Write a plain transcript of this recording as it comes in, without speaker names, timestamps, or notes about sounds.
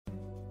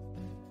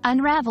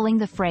Unraveling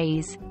the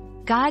phrase,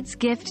 God's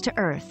gift to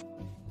earth.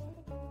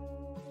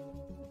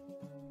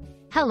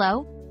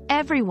 Hello,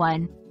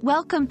 everyone.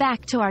 Welcome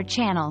back to our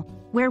channel,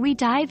 where we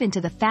dive into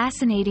the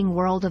fascinating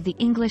world of the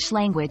English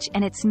language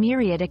and its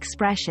myriad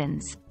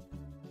expressions.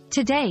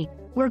 Today,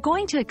 we're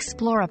going to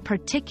explore a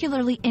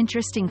particularly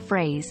interesting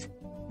phrase,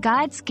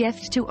 God's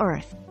gift to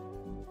earth.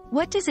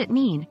 What does it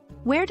mean?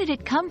 Where did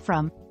it come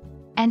from?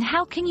 And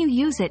how can you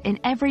use it in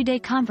everyday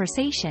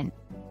conversation?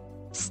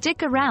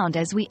 Stick around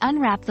as we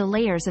unwrap the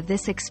layers of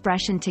this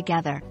expression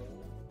together.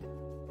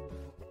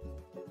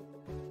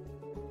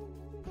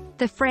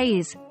 The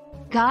phrase,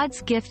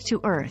 God's gift to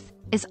earth,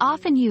 is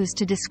often used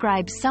to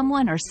describe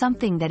someone or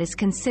something that is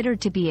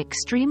considered to be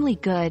extremely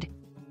good,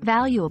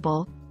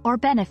 valuable, or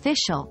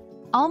beneficial,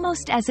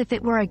 almost as if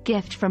it were a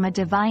gift from a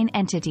divine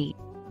entity.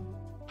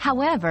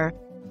 However,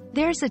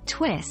 there's a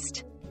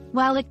twist.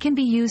 While it can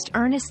be used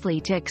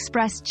earnestly to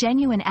express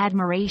genuine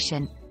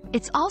admiration,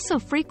 it's also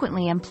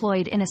frequently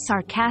employed in a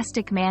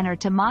sarcastic manner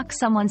to mock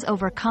someone's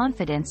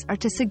overconfidence or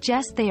to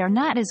suggest they are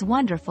not as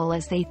wonderful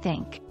as they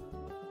think.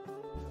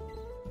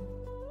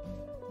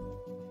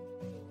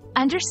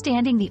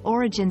 Understanding the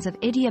origins of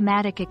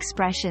idiomatic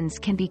expressions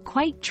can be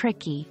quite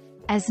tricky,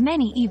 as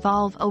many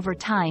evolve over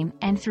time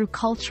and through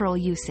cultural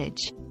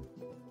usage.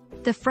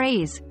 The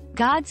phrase,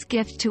 God's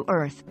gift to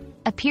earth,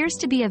 appears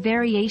to be a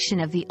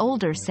variation of the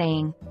older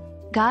saying,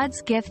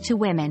 God's gift to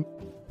women,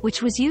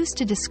 which was used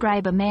to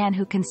describe a man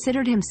who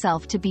considered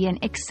himself to be an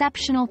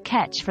exceptional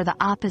catch for the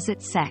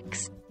opposite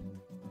sex.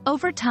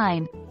 Over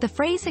time, the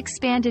phrase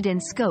expanded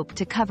in scope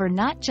to cover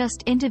not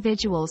just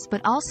individuals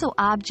but also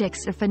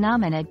objects or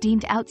phenomena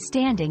deemed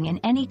outstanding in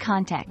any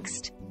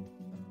context.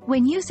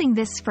 When using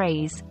this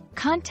phrase,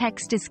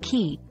 context is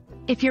key.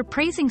 If you're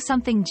praising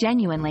something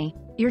genuinely,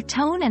 your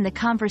tone and the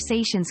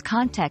conversation's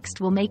context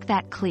will make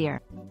that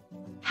clear.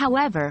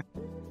 However,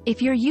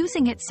 if you're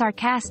using it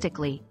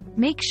sarcastically,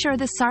 make sure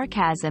the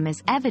sarcasm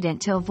is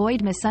evident to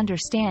avoid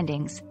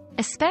misunderstandings,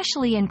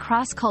 especially in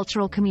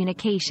cross-cultural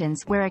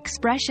communications where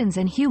expressions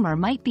and humor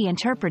might be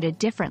interpreted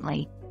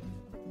differently.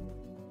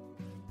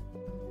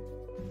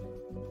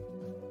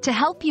 To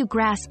help you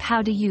grasp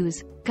how to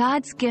use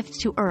God's gift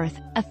to earth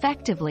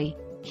effectively,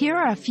 here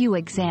are a few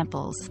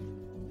examples.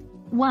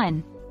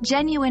 1.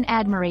 Genuine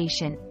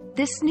admiration.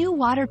 This new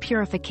water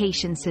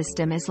purification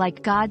system is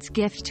like God's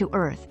gift to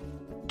earth,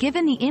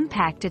 given the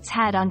impact it's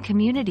had on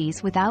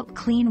communities without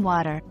clean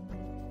water.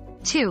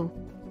 2.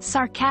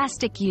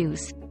 Sarcastic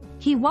use.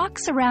 He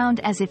walks around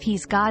as if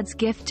he's God's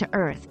gift to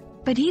earth,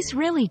 but he's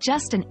really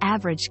just an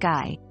average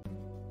guy.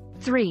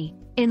 3.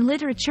 In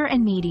literature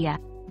and media,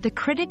 the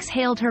critics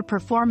hailed her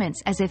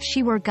performance as if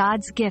she were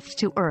God's gift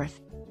to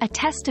earth, a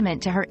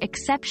testament to her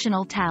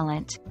exceptional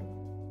talent.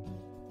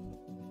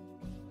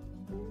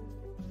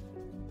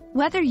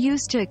 Whether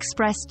used to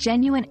express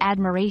genuine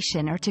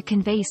admiration or to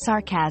convey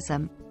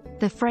sarcasm,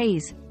 the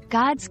phrase,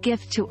 God's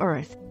gift to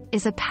earth,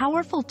 is a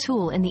powerful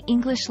tool in the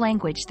English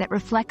language that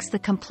reflects the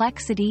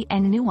complexity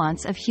and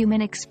nuance of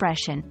human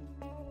expression.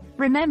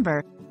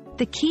 Remember,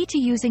 the key to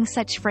using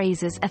such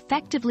phrases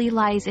effectively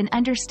lies in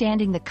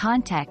understanding the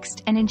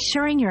context and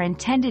ensuring your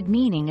intended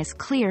meaning is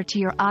clear to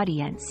your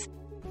audience.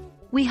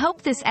 We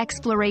hope this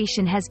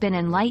exploration has been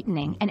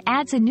enlightening and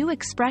adds a new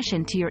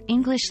expression to your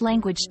English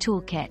language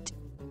toolkit.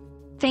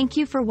 Thank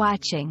you for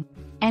watching,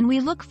 and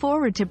we look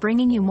forward to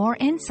bringing you more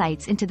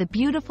insights into the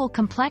beautiful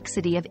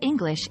complexity of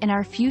English in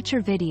our future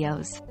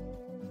videos.